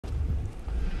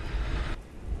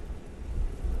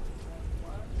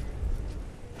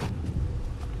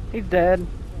He's dead.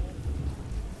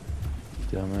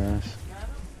 Dumbass.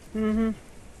 Mm-hmm.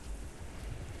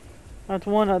 That's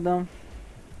one of them.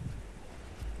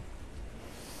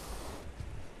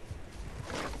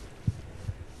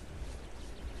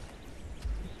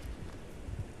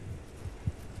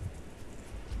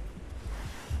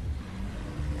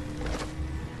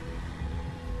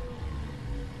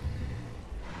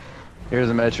 Here's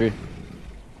a Metry.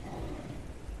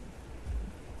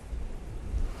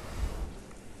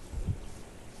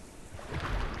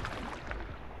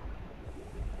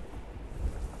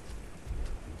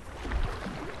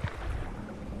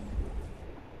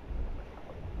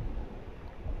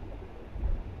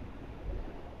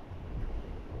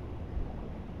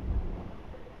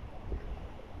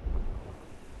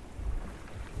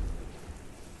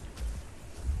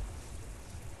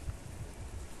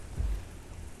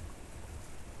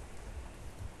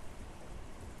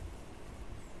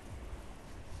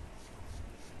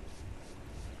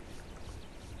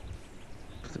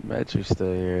 If the Metry's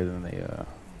still here, then the Rex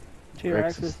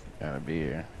T-Rex is is. gotta be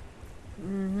here.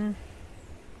 Mm-hmm.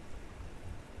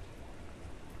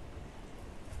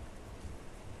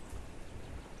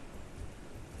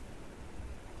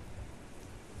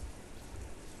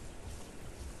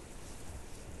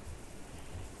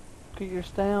 Get your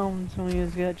stones when you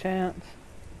get a chance.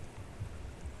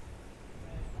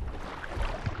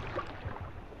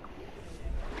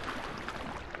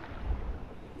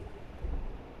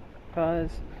 Cause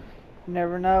you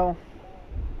never know.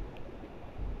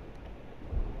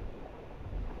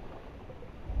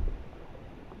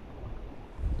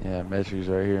 Yeah, Metry's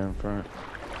right here in front.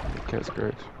 Cat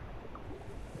scratch.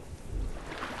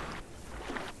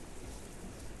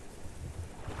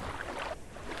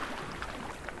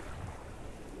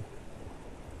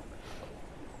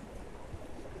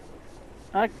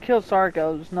 I can kill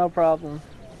Sarcos, no problem.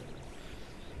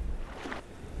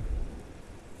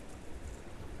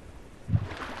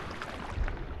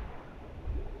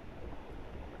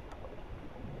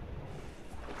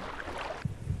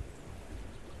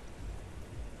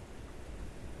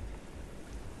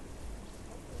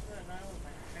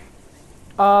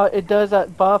 It does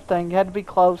that buff thing. You had to be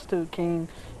close to a king.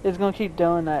 It's gonna keep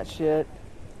doing that shit.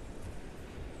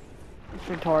 It's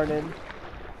retarded.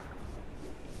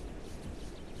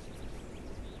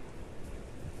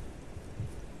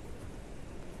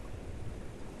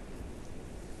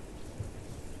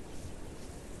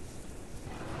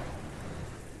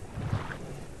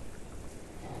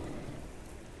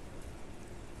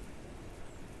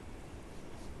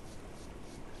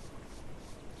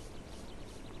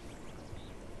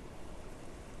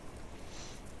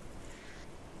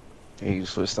 You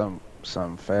switch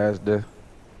something fast there.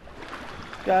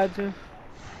 Got to.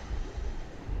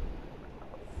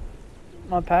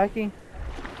 My packing.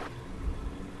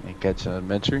 And catch a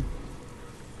Metry.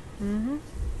 Mm-hmm.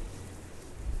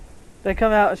 They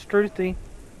come out as Struthy.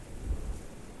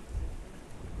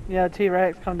 Yeah,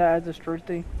 T-Rex come out as a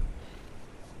Struthy.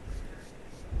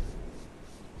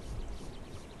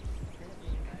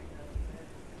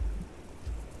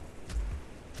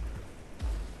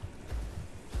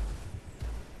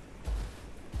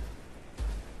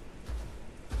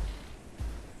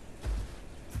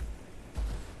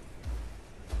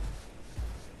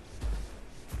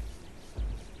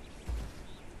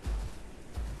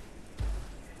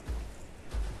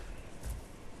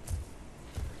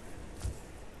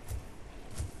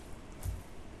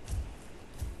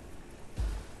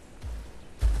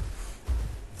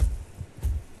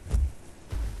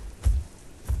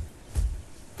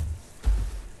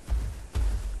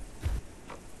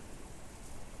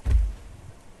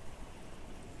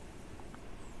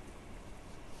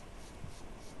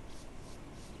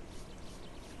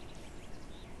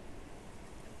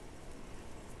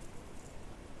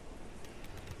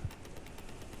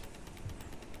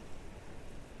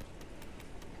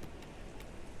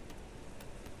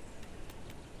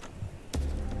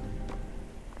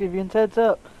 Give you a heads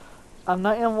up. I'm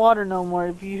not in water no more.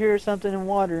 If you hear something in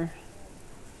water.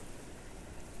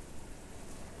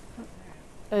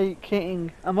 Hey,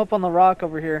 King. I'm up on the rock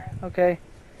over here, okay?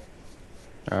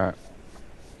 Alright.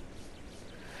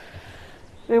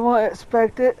 They won't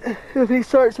expect it. If he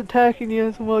starts attacking you,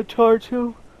 I'm gonna charge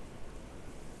him.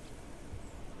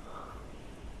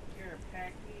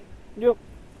 Yep.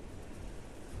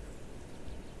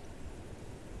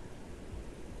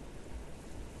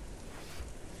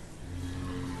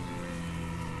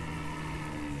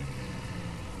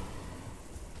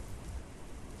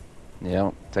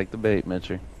 Yeah, take the bait,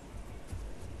 Metry.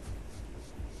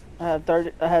 I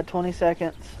had 20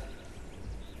 seconds.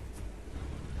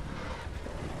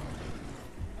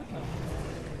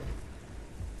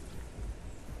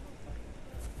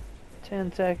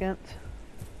 10 seconds.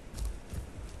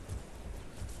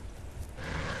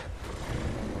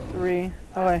 3.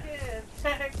 Okay.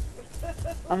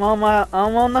 I'm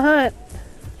on the hunt.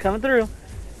 Coming through.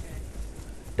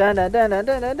 Dun dun dun dun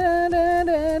dun dun dun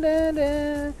dun dun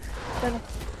dun dun.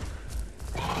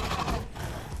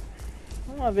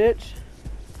 Come on, bitch.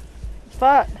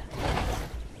 Fight.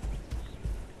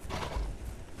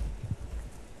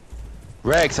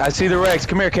 Rex, I see the Rex.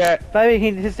 Come here, cat.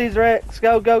 Baby, he sees Rex.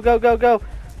 Go, go, go, go, go.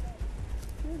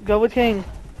 Go with King.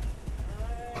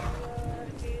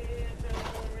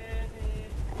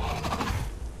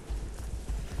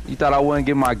 You thought I wouldn't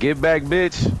get my get back,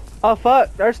 bitch? Oh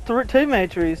fuck, there's 2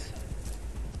 matrices.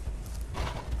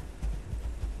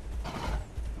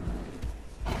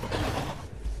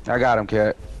 I got him,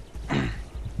 cat.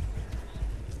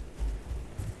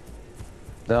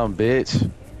 Dumb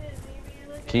bitch.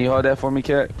 Can you hold that for me,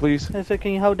 cat, please? So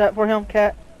can you hold that for him,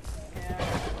 cat?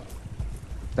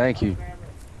 Thank you.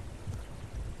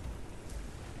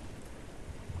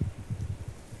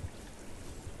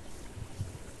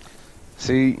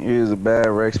 See, he was a bad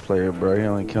Rex player, bro. He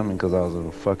only coming because I was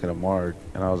a fucking Amard.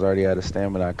 And I was already out of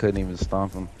stamina. I couldn't even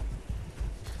stomp him.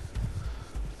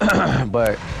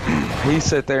 But he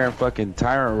sat there and fucking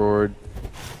tyrant roared.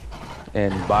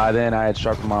 And by then I had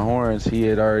sharpened my horns. He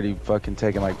had already fucking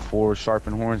taken like 4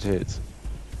 sharpened horns hits.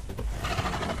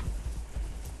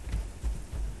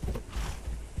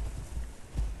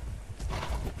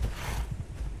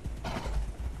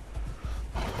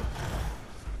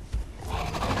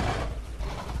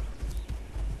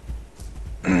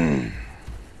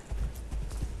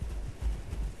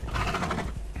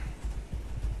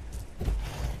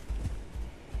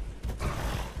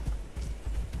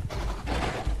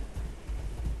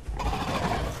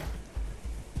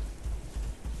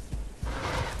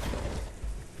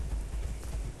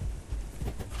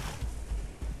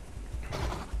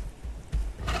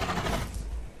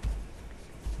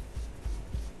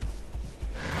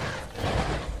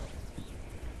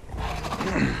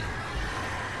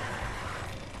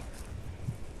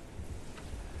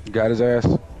 Got his ass?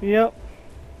 Yep.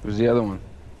 Where's the other one?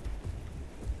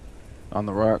 On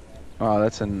the rock. Oh,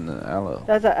 that's an aloe.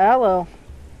 That's an aloe.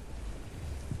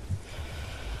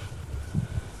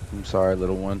 I'm sorry,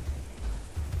 little one.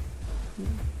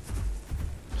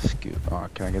 Excuse. Oh,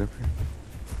 can I get up here?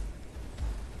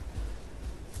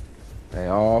 They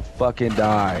all fucking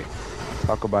died.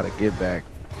 Talk about a get back.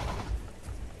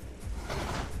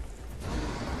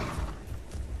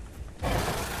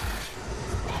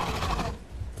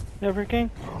 Never King.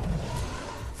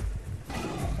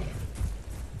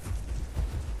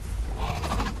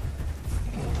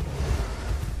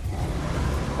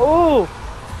 Oh!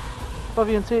 Love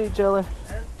you and see each other.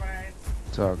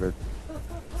 It's all good.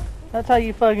 That's how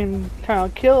you fucking try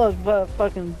to kill us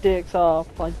fucking dicks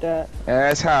off like that.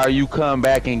 That's how you come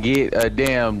back and get a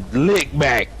damn lick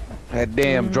back. A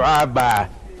damn drive-by.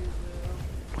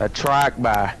 A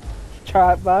track-by.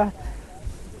 Try it by.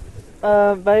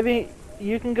 Baby,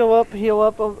 you can go up, heal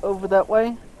up over that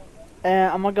way.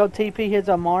 And I'm gonna go TP his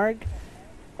Amarg.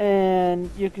 And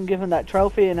you can give him that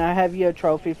trophy, and I have you a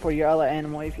trophy for your other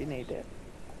animal if you need it.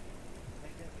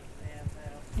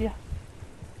 Yeah.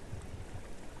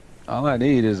 All I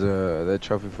need is that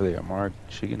trophy for the Amarg.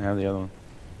 She can have the other one.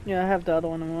 Yeah, I have the other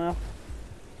one in my mouth.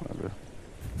 Okay.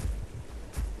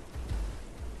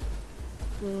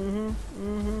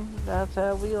 That's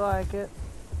how we like it.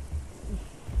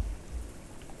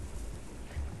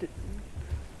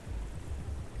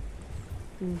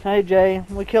 Hey Jay,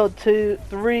 we killed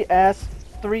three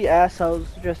assholes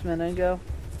just a minute ago.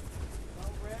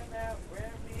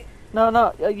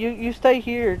 No, you stay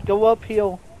here. Go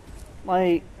uphill,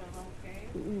 like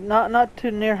not too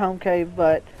near home cave,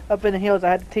 but up in the hills. I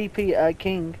had to TP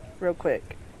King real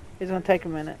quick. It's gonna take a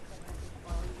minute.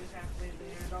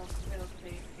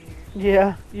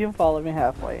 Yeah, you can follow me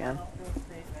halfway in.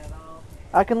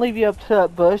 I can leave you up to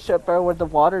that bush up there where the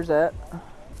water's at.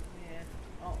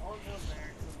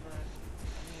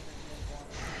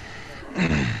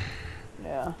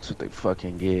 Yeah. That's what they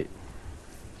fucking get.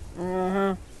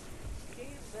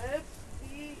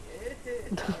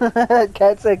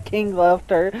 Cat said King left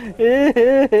her.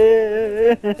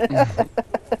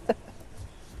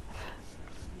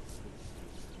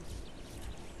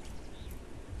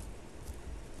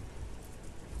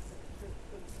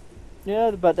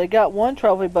 Yeah, but they got 1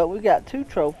 trophy, but we got 2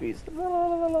 trophies.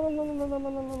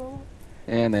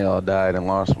 And they all died and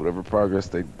lost whatever progress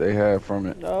they had from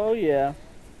it. Oh yeah.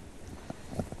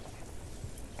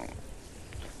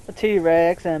 A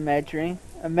T-Rex and a Metri.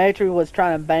 A Metri was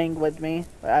trying to bang with me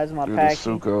as my Dude, pack.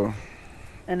 Suko.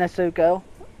 And a Suko.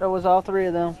 There was all 3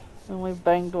 of them. And we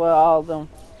banged with all of them.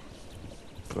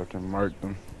 Fucking marked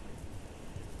them.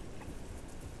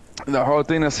 The whole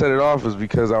thing that set it off was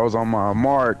because I was on my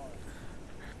mark.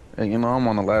 And you know, I'm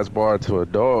on the last bar to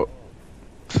adult.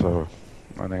 So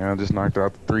I think I just knocked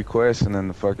out the 3 quests, and then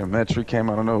the fucking Metri came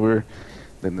out of nowhere.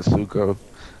 Then the Suko.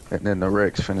 And then the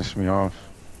Rex finished me off.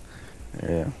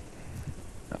 Yeah.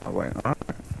 I was like, alright.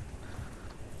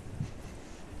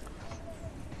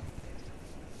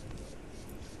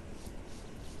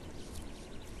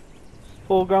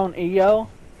 Full-grown EO.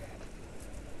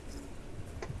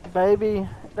 Baby,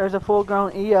 there's a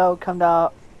full-grown EO come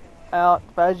out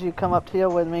as you come up to here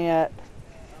with me at.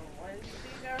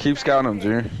 Keep scouting him,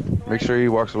 Junior. Make sure he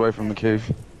walks away from the cave.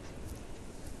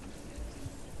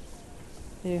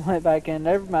 You went back in.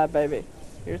 Never mind, baby.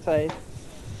 You're safe.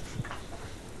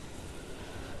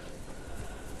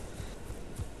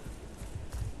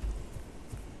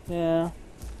 Yeah.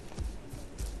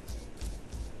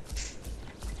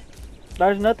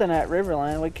 There's nothing at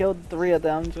Riverland. We killed 3 of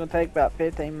them. It's gonna take about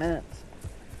 15 minutes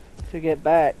to get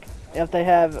back. If they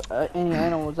have any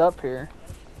animals up here.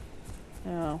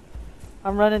 You know.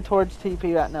 I'm running towards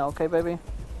TP right now, okay, baby?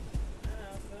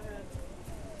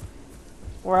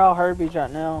 We're all Herbies right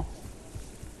now.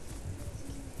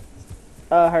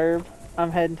 Herb. I'm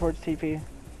heading towards TP.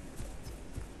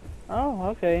 Oh,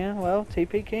 okay, yeah. Well,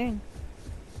 TP King.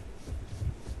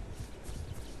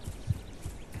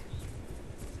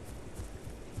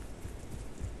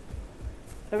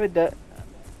 Have it done.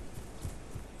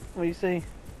 What do you see?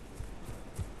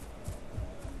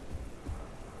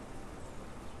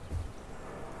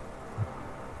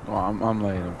 Well, I'm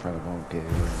laying in front of home cave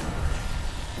right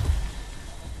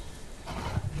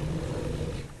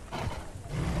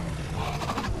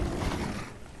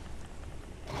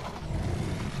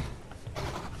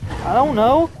now. I don't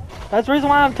know. That's the reason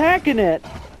why I'm attacking it. Oh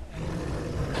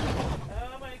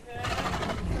my god.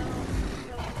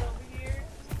 Over here.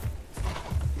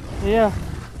 Yeah.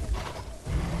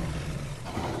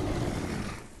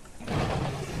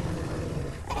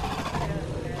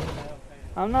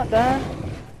 I'm not dying.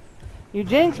 You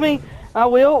jinx me. I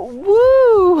will.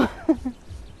 Woo!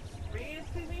 Bring it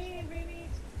to me, Vinny.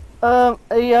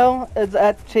 EO is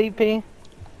at TP.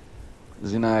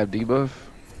 Does he not have debuff?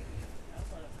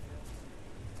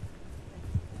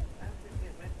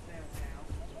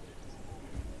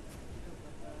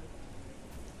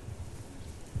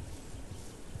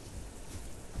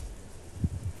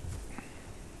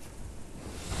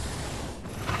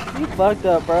 You fucked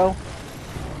up, bro.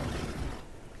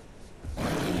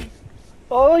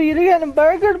 Oh, you getting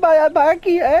burgered by a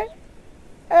barky, eh?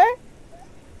 Eh?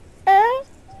 Eh?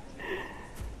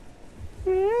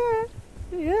 Yeah.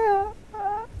 Yeah.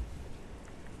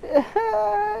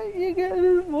 You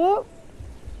getting whooped?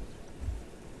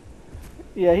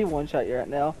 Yeah, he one-shot you right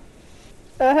now.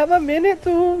 I have a minute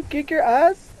to kick your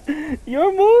ass.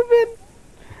 You're moving.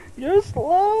 You're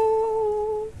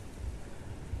slow.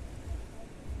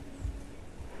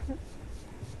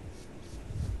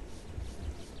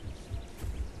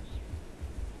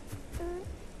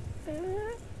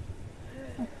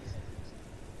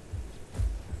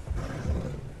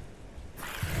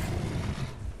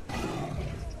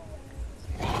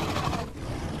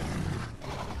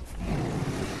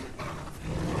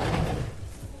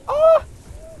 Oh!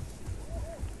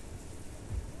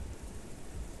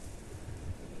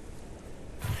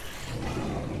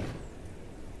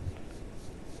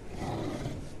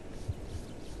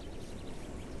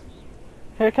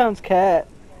 Here comes Cat.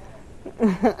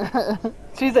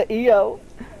 She's an EO.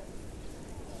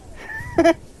 You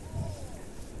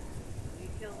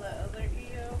kill the other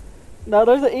EO? No,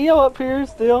 there's an EO up here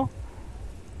still.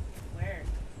 Where?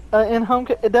 In home,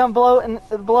 down below,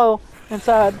 below,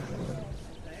 inside.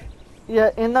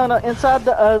 There? Yeah, no, inside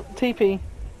the TP.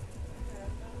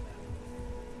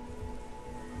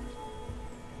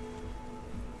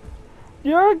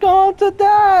 You're going to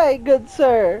die, good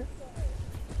sir.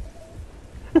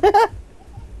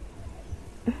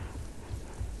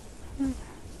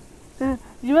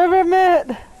 You ever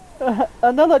met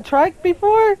another trike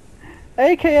before?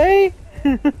 AKA?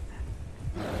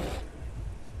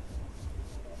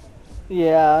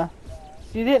 Yeah.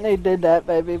 You didn't need to do that,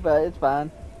 baby, but it's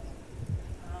fine.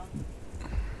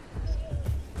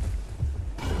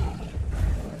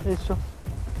 It's true.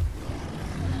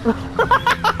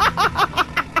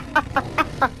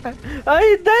 Oh,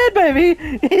 he's dead, baby!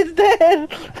 He's dead!